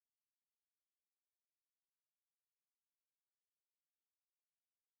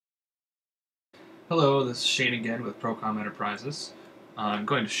Hello, this is Shane again with Procom Enterprises. I'm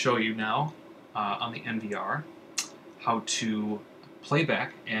going to show you now on the NVR how to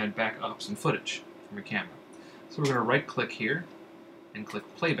playback and back up some footage from your camera. So we're going to right click here and click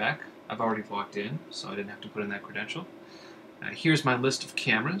playback. I've already logged in, so I didn't have to put in that credential. Here's my list of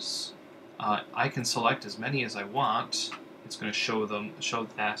cameras. I can select as many as I want. It's going to show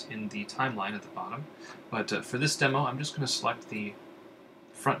that in the timeline at the bottom. But for this demo, I'm just going to select the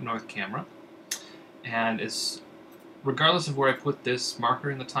front north camera. And regardless of where I put this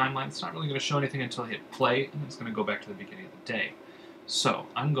marker in the timeline, it's not really going to show anything until I hit play, and it's going to go back to the beginning of the day. So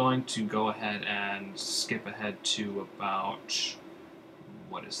I'm going to go ahead and skip ahead to about,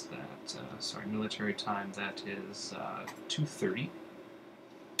 what is that? Military time, that is 2:30.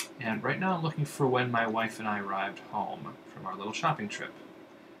 And right now I'm looking for when my wife and I arrived home from our little shopping trip.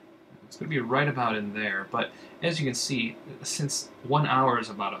 It's going to be right about in there, but as you can see, since 1 hour is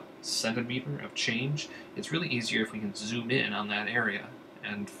about a centimeter of change, it's really easier if we can zoom in on that area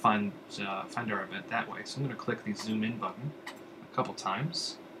and find our event that way. So I'm going to click the zoom in button a couple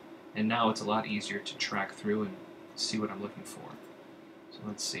times, and now it's a lot easier to track through and see what I'm looking for. So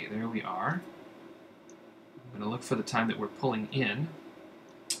let's see, there we are. I'm going to look for the time that we're pulling in,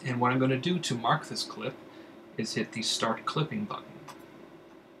 and what I'm going to do to mark this clip is hit the start clipping button.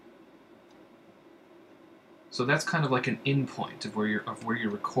 So that's kind of like an in point of where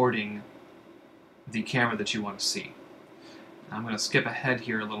you're recording the camera that you want to see. Now I'm going to skip ahead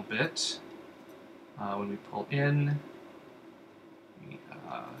here a little bit. When we pull in, we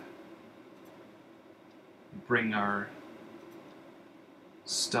bring our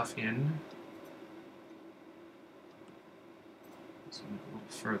stuff in. Let's move a little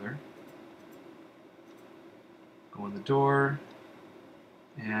further. Go in the door,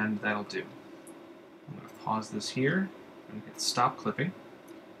 and that'll do. I'm going to pause this here and hit stop clipping.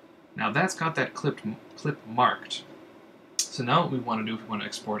 Now that's got that clip marked. So now what we want to do if we want to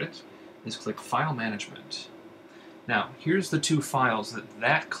export it is click File Management. Now here's the two files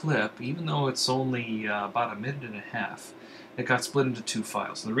that clip, even though it's only about 1.5 minutes, it got split into two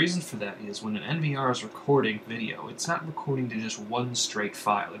files. And the reason for that is when an NVR is recording video, it's not recording to just one straight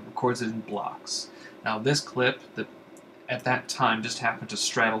file. It records it in blocks. Now this clip at that time just happened to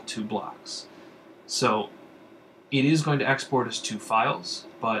straddle two blocks. So it is going to export as two files,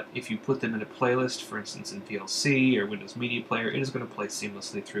 but if you put them in a playlist, for instance in VLC or Windows Media Player, it is going to play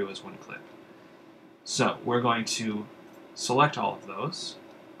seamlessly through as one clip. So we're going to select all of those.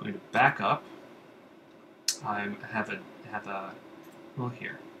 I'm going to back up. I well,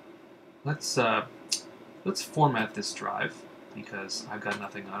 here. Let's format this drive because I've got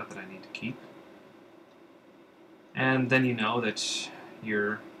nothing on it that I need to keep. And then you know that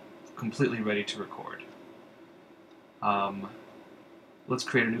you're completely ready to record. Let's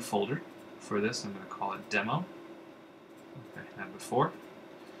create a new folder for this. I'm going to call it Demo. Okay, I had before.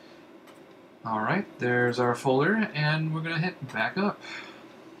 Alright, there's our folder, and we're going to hit back up.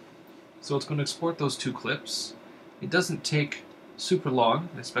 So it's going to export those two clips. It doesn't take super long,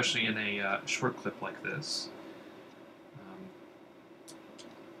 especially in a short clip like this.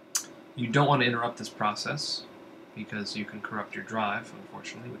 You don't want to interrupt this process, because you can corrupt your drive,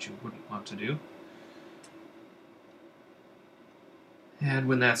 unfortunately, which you wouldn't want to do. And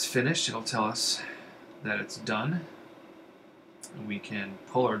when that's finished, it'll tell us that it's done. And we can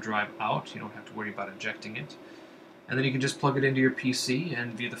pull our drive out. You don't have to worry about ejecting it. And then you can just plug it into your PC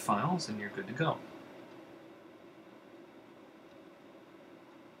and view the files, and you're good to go.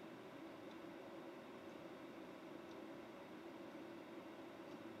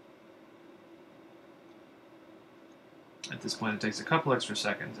 At this point, it takes a couple extra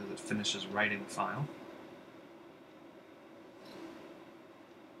seconds as it finishes writing the file.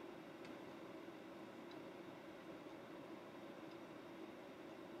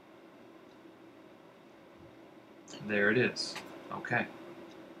 There it is. Okay.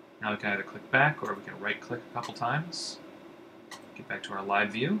 Now we can either click back or we can right-click a couple times. Get back to our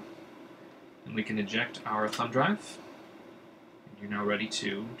live view. And we can eject our thumb drive. You're now ready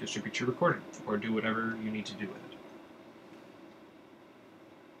to distribute your recording or do whatever you need to do with it.